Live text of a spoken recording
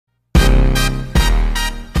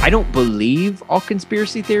I don't believe all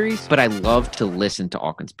conspiracy theories, but I love to listen to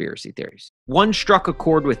all conspiracy theories. One struck a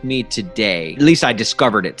chord with me today. At least I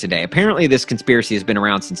discovered it today. Apparently this conspiracy has been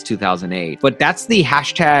around since 2008, but that's the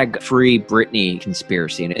hashtag Free Britney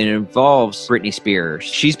conspiracy. And it involves Britney Spears.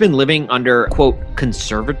 She's been living under, quote,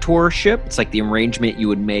 conservatorship. It's like the arrangement you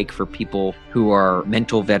would make for people who are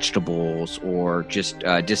mental vegetables or just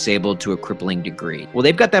disabled to a crippling degree. Well,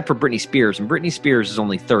 they've got that for Britney Spears, and Britney Spears is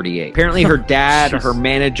only 38. Apparently her dad, her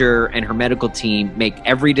manager, and her medical team make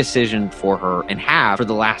every decision for her and have for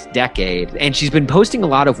the last decade. And she's been posting a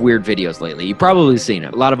lot of weird videos lately. You've probably seen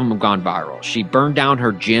it. A lot of them have gone viral. She burned down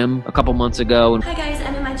her gym a couple months ago. Hi guys,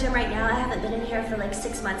 I'm in my gym right now. I haven't been in here for like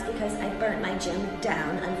 6 months because I burnt my gym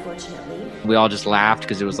down, unfortunately. We all just laughed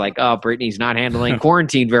because it was like, oh, Britney's not handling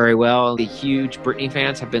quarantine very well. The huge Britney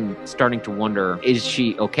fans have been starting to wonder, is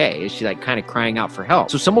she okay? Is she like kind of crying out for help?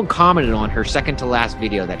 So someone commented on her second to last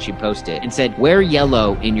video that she posted and said, wear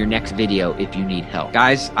yellow in your next video if you need help.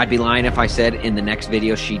 Guys, I'd be lying if I said in the next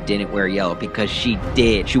video she didn't wear yellow, because she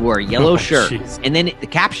did. She wore a yellow shirt. Geez. And then the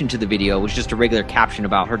caption to the video was just a regular caption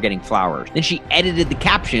about her getting flowers. Then she edited the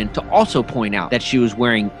caption to also point out that she was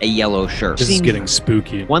wearing a yellow shirt. This is getting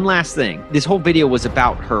spooky. One last thing. This whole video was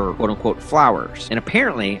about her quote unquote flowers. And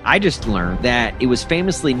apparently I just learned that it was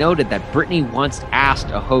famously noted that Britney once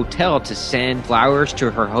asked a hotel to send flowers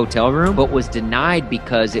to her hotel room, but was denied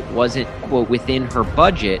because it wasn't quote within her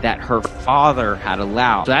budget that her father had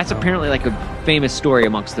allowed. So that's apparently like a famous story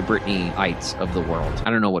amongst the Britneyites of the world.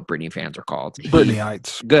 I don't know what Britney fans are called.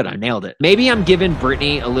 Britneyites. Good, I nailed it. Maybe I'm giving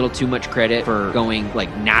Britney a little too much credit for going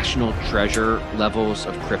like national treasure levels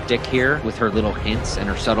of Cryptic here with her little hints and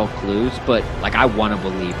her subtle clues, but like I want to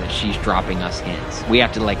believe that she's dropping us hints. We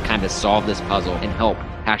have to like kind of solve this puzzle and help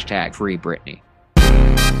hashtag Free Britney.